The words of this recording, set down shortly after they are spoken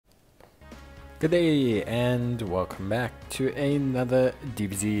Good day and welcome back to another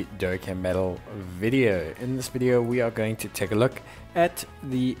DBZ Dokkan battle video. In this video we are going to take a look at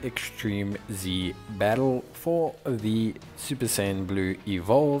the Extreme Z battle for the Super Saiyan Blue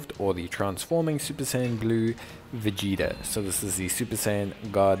Evolved or the Transforming Super Saiyan Blue Vegeta. So this is the Super Saiyan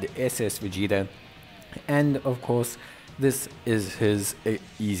God SS Vegeta, and of course this is his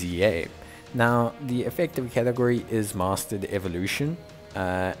Easy A. Now the effective category is Mastered Evolution.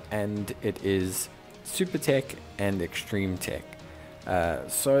 And it is Super Tech and Extreme Tech.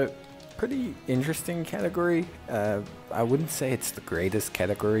 So pretty interesting category. I wouldn't say it's the greatest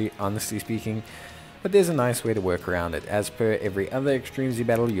category, honestly speaking, but there's a nice way to work around it. As per every other Extreme Z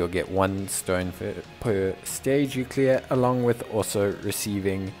battle, you'll get 1 stone per stage you clear, along with also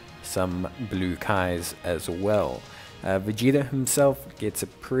receiving some blue Kais as well. Vegeta himself gets a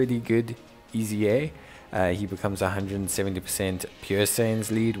pretty good Easy A. He becomes 170% Pure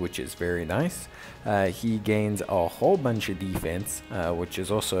Saiyan's lead, which is very nice. He gains a whole bunch of defense, which is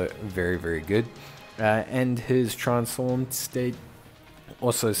also very good. And his transformed state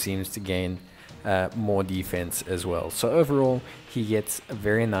also seems to gain more defense as well. So overall, he gets a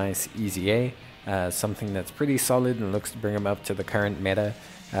very nice Easy A, something that's pretty solid and looks to bring him up to the current meta.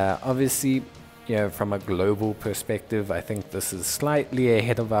 Obviously, you know, from a global perspective, I think this is slightly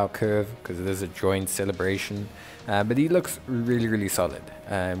ahead of our curve because it is a joint celebration, but he looks really solid,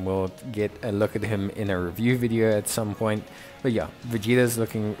 and we'll get a look at him in a review video at some point. But yeah, Vegeta's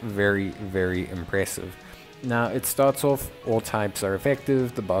looking very impressive. Now it starts off, all types are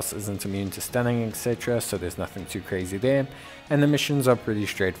effective, the boss isn't immune to stunning, etc, so there's nothing too crazy there, and the missions are pretty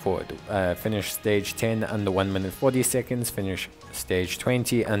straightforward. Finish stage 10 under 1 minute 40 seconds, finish stage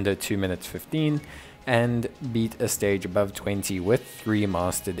 20 under 2 minutes 15, and beat a stage above 20 with 3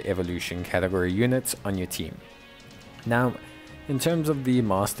 Mastered Evolution category units on your team. Now, in terms of the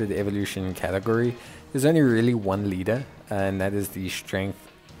Mastered Evolution category, there's only really one leader, and that is the Strength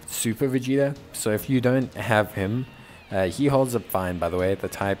Super Vegeta. So if you don't have him, he holds up fine, by the way. The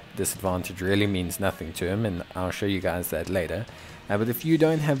type disadvantage really means nothing to him, and I'll show you guys that later. But if you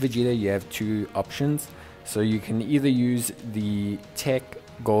don't have Vegeta, you have 2 options. So you can either use the Tech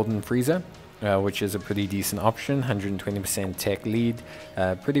Golden Frieza, which is a pretty decent option, 120% tech lead,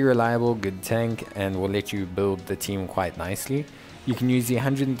 pretty reliable, good tank, and will let you build the team quite nicely. You can use the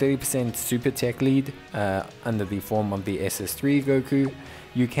 130% Super Tech lead under the form of the SS3 Goku.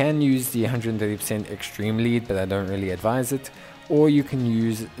 You can use the 130% Extreme lead, but I don't really advise it. Or you can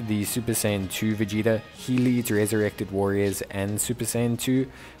use the Super Saiyan 2 Vegeta. He leads Resurrected Warriors and Super Saiyan 2,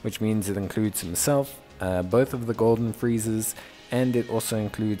 which means it includes himself, both of the Golden Freezers, and it also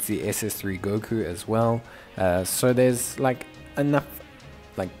includes the SS3 Goku as well. So there's like enough,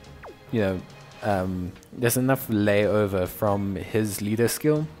 like, you know, there's enough layover from his leader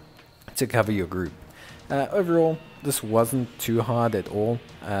skill to cover your group. Overall, this wasn't too hard at all.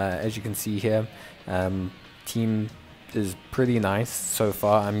 As you can see here, team is pretty nice so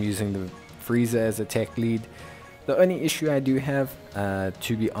far. I'm using the Frieza as a tech lead. The only issue I do have,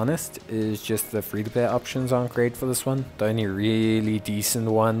 to be honest, is just the free-to-play options aren't great for this one. The only really decent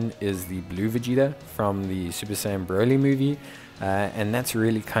one is the Blue Vegeta from the Super Saiyan Broly movie, and that's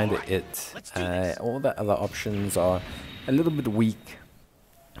really kind of it. All the other options are a little bit weak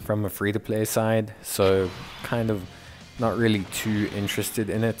from a free-to-play side, so kind of not really too interested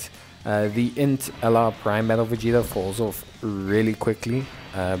in it. The Int LR Prime Battle Vegeta falls off really quickly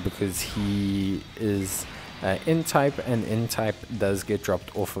because he is Int type, and Int type does get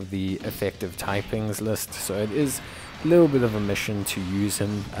dropped off of the effective typings list, so it is a little bit of a mission to use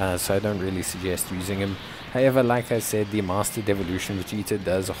him, so I don't really suggest using him. However, like I said, the Mastered Evolution Vegeta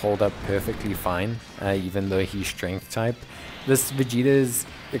does hold up perfectly fine, even though he's Strength type. This Vegeta's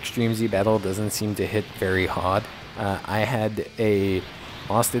Extreme Z battle doesn't seem to hit very hard. I had a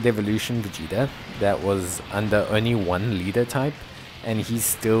Mastered Evolution Vegeta that was under only 1 leader type, and he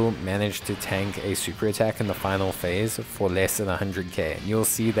still managed to tank a super attack in the final phase for less than 100k. And you'll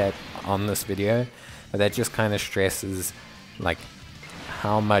see that on this video, but that just kind of stresses like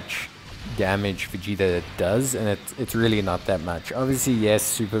how much damage Vegeta does, and it's really not that much. Obviously, yes,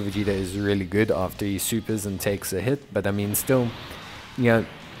 Super Vegeta is really good after he supers and takes a hit, but I mean, still, you know,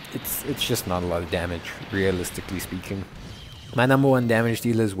 it's just not a lot of damage, realistically speaking. My number 1 damage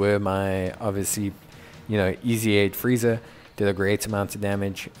dealers were my, obviously, you know, Easy 8 Frieza did a great amount of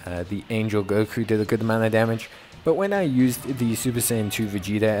damage. The Angel Goku did a good amount of damage. But when I used the Super Saiyan 2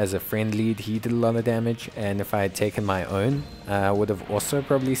 Vegeta as a friend lead, he did a lot of damage, and if I had taken my own, I would have also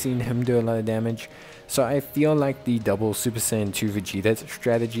probably seen him do a lot of damage. So I feel like the double Super Saiyan 2 Vegeta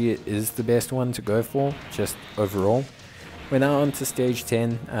strategy is the best one to go for, just overall. We're now on to stage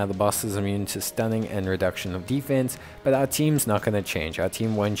 10. The boss is immune to stunning and reduction of defense, but our team's not going to change. Our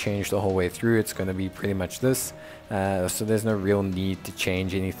team won't change the whole way through. It's going to be pretty much this. So there's no real need to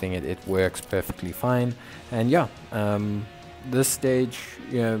change anything. It works perfectly fine. And yeah, this stage,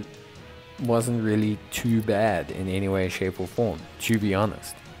 you know, wasn't really too bad in any way, shape or form, to be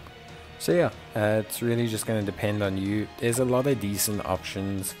honest. So yeah, it's really just going to depend on you. There's a lot of decent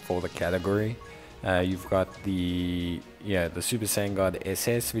options for the category. You've got the Super Saiyan God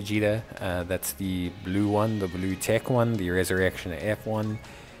SS Vegeta, that's the blue one, the blue tech one, the Resurrection F1.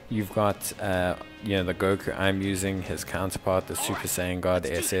 You've got the Goku I'm using, his counterpart, the Super Saiyan God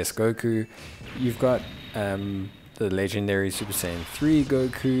SS Goku. You've got the legendary Super Saiyan 3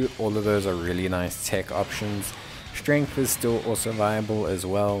 Goku. All of those are really nice tech options. Strength is still also viable as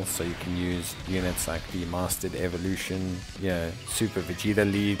well, so you can use units like the Mastered Evolution, Super Vegeta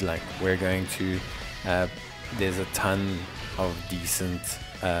lead like we're going to. There's a ton of decent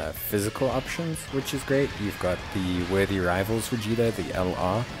physical options, which is great. You've got the Worthy Rivals Vegeta, the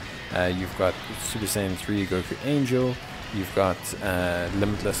LR. You've got Super Saiyan 3 Goku Angel. You've got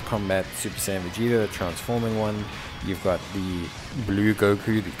Limitless Combat Super Saiyan Vegeta, the transforming one. You've got the blue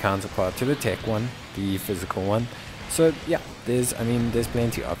Goku, the counterpart to the tech one, the physical one. So yeah, there's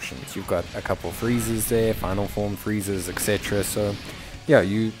plenty of options. You've got a couple freezes there, final form freezes, etc. So yeah,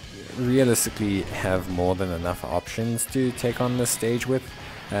 you realistically have more than enough options to take on this stage with.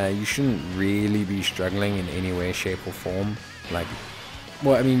 You shouldn't really be struggling in any way, shape or form.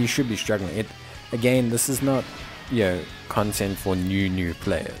 You should be struggling. Again, this is not content for new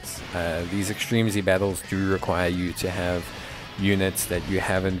players. These Extreme Z battles do require you to have units that you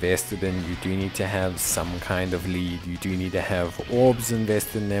have invested in. You do need to have some kind of lead. You do need to have orbs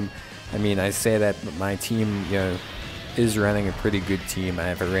invested in them. I say that, but my team is running a pretty good team. I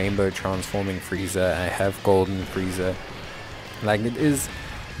have a rainbow transforming Frieza. I have golden Frieza. It is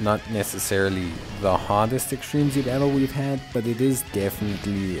not necessarily the hardest Extreme Z battle we've had, but it is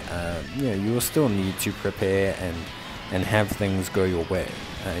definitely you will still need to prepare and have things go your way.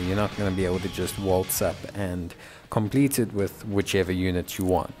 You're not going to be able to just waltz up and complete it with whichever unit you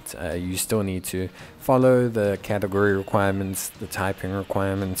want. You still need to follow the category requirements, the typing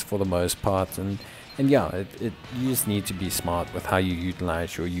requirements for the most part, and yeah, you just need to be smart with how you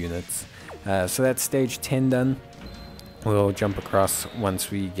utilize your units. So that's stage 10 done. We'll jump across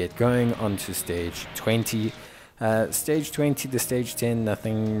once we get going onto stage 20. Stage 20 to stage 10,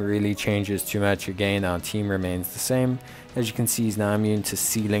 nothing really changes too much. Again, our team remains the same. As you can see, he's now immune to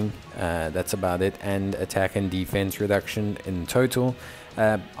sealing. That's about it, and attack and defense reduction in total.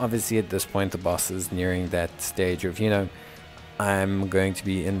 Obviously at this point the boss is nearing that stage of I'm going to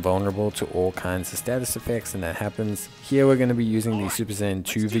be invulnerable to all kinds of status effects, and that happens. Here we're going to be using the Super Saiyan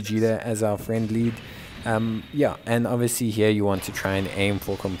 2 Vegeta as our friend lead. Yeah, and obviously here you want to try and aim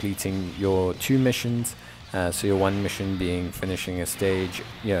for completing your 2 missions. So your 1 mission being finishing a stage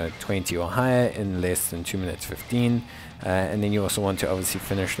 20 or higher in less than 2 minutes 15, and then you also want to obviously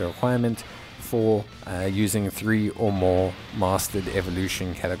finish the requirement for using 3 or more Mastered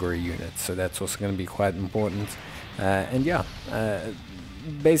Evolution category units. So that's also going to be quite important. And yeah,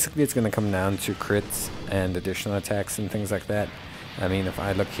 basically it's going to come down to crits and additional attacks and things like that. If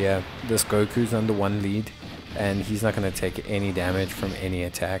I look here, this Goku's under 1 lead and he's not going to take any damage from any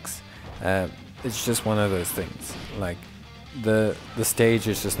attacks. It's just one of those things. The stage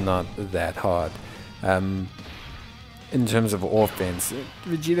is just not that hard. In terms of offense,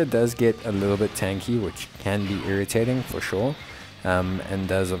 Vegeta does get a little bit tanky, which can be irritating for sure, and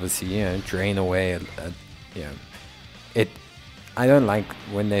does obviously drain away I don't like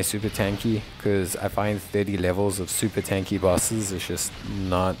when they're super tanky, because I find 30 levels of super tanky bosses is just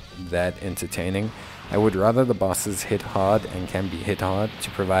not that entertaining. I would rather the bosses hit hard and can be hit hard to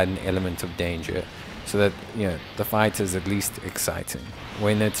provide an element of danger, so that the fight is at least exciting.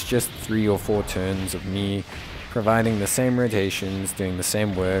 When it's just 3 or 4 turns of me providing the same rotations, doing the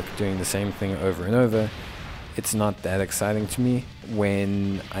same work, doing the same thing over and over, it's not that exciting to me.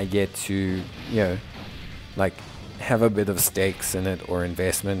 When I get to have a bit of stakes in it or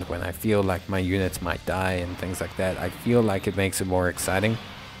investment, when I feel like my units might die and things like that, I feel like it makes it more exciting,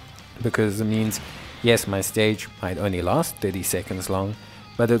 because it means, yes, my stage might only last 30 seconds long,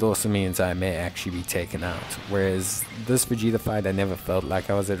 but it also means I may actually be taken out. Whereas this Vegeta fight, I never felt like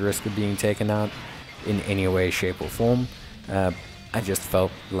I was at risk of being taken out in any way, shape or form. I just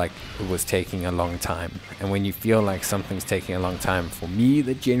felt like it was taking a long time, and when you feel like something's taking a long time, for me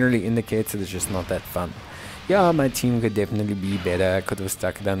that generally indicates that it's just not that fun. Yeah, my team could definitely be better, I could have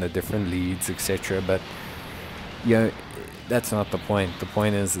stuck it under different leads, etc. But that's not the point. The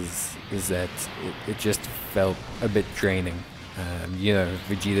point is is that it just felt a bit draining. You know,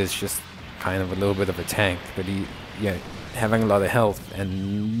 Vegeta's just kind of a little bit of a tank, but he, you know, having a lot of health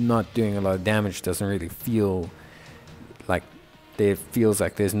and not doing a lot of damage doesn't really feel like there feels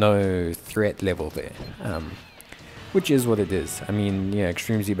like there's no threat level there. Which is what it is. I mean, yeah,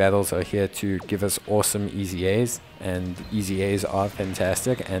 Extreme Z battles are here to give us awesome easy A's, and easy A's are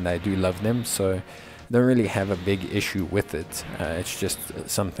fantastic, and I do love them, so I don't really have a big issue with it. It's just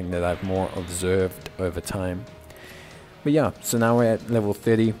something that I've more observed over time. But yeah, so now we're at level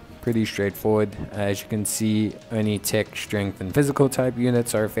 30, pretty straightforward. As you can see, only tech, strength, and physical type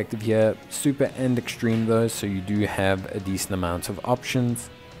units are effective here. Super and extreme though, so you do have a decent amount of options.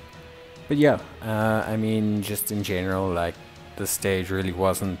 But yeah, I mean, just in general, like, the stage really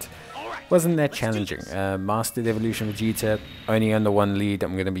wasn't that challenging. Mastered Evolution Vegeta, only under one lead.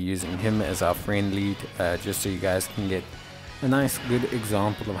 I'm going to be using him as our friend lead, just so you guys can get a nice, good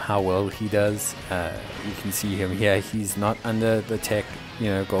example of how well he does. You can see him here. He's not under the tech, you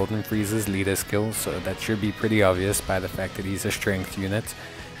know, Golden Frieza's leader skill, so that should be pretty obvious by the fact that he's a strength unit.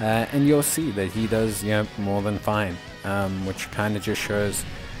 And you'll see that he does, you know, more than fine, which kind of just shows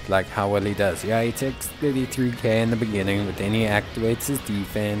like how well he does. Yeah, he takes 33k in the beginning, but then he activates his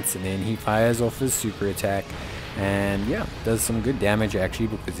defense and then he fires off his super attack, and yeah, does some good damage actually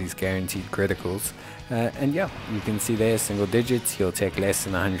because he's guaranteed criticals. And yeah, you can see there, single digits, he'll take less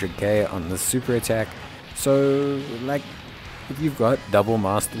than 100k on the super attack. So like, if you've got double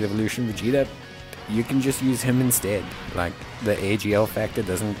Mastered Evolution Vegeta, you can just use him instead. Like, the AGL factor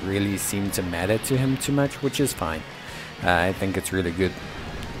doesn't really seem to matter to him too much, which is fine. I think it's really good.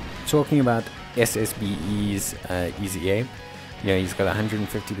 Talking about SSBE's Easy A, yeah, he's got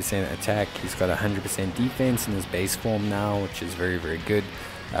 150% attack, he's got 100% defense in his base form now, which is very, very good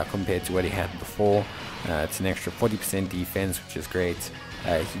compared to what he had before. It's an extra 40% defense, which is great.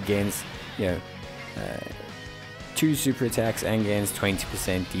 He gains, you know, 2 super attacks and gains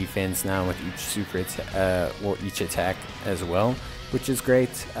 20% defense now with each super or each attack as well, which is great,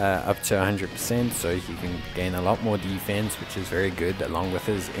 up to 100%, so he can gain a lot more defense, which is very good, along with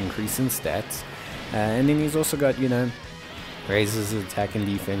his increase in stats. And then he's also got, you know, raises his attack and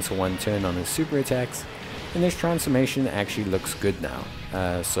defense for 1 turn on his super attacks, and his transformation actually looks good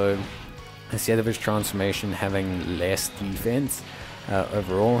now. So instead of his transformation having less defense,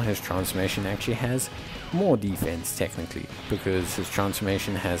 overall his transformation actually has more defense technically, because his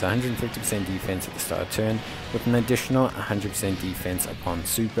transformation has 150% defense at the start of turn with an additional 100% defense upon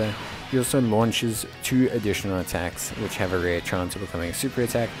super. He also launches 2 additional attacks which have a rare chance of becoming a super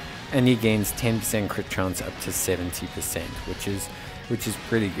attack, and he gains 10% crit chance up to 70%, which is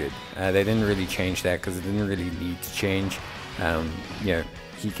pretty good. They didn't really change that because it didn't really need to change. You know,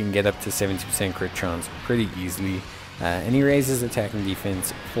 he can get up to 70% crit chance pretty easily. And he raises attack and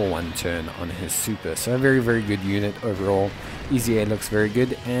defense for 1 turn on his super. So a very, very good unit overall. Easy A looks very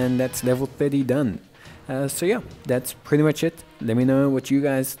good, and that's level 30 done. So yeah, that's pretty much it. Let me know what you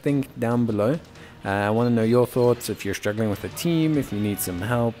guys think down below. I want to know your thoughts. If you're struggling with a team, if you need some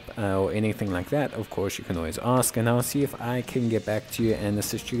help or anything like that, of course you can always ask, and I'll see if I can get back to you and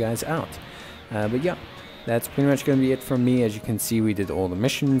assist you guys out. But yeah, that's pretty much going to be it from me. As you can see, we did all the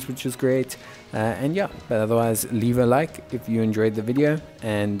missions, which is great. And yeah, but otherwise, leave a like if you enjoyed the video,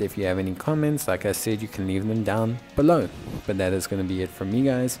 and if you have any comments, like I said, you can leave them down below. But that is going to be it from me,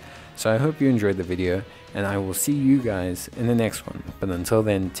 guys. So I hope you enjoyed the video, and I will see you guys in the next one. But until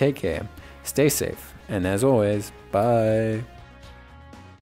then, take care, stay safe, and as always, bye.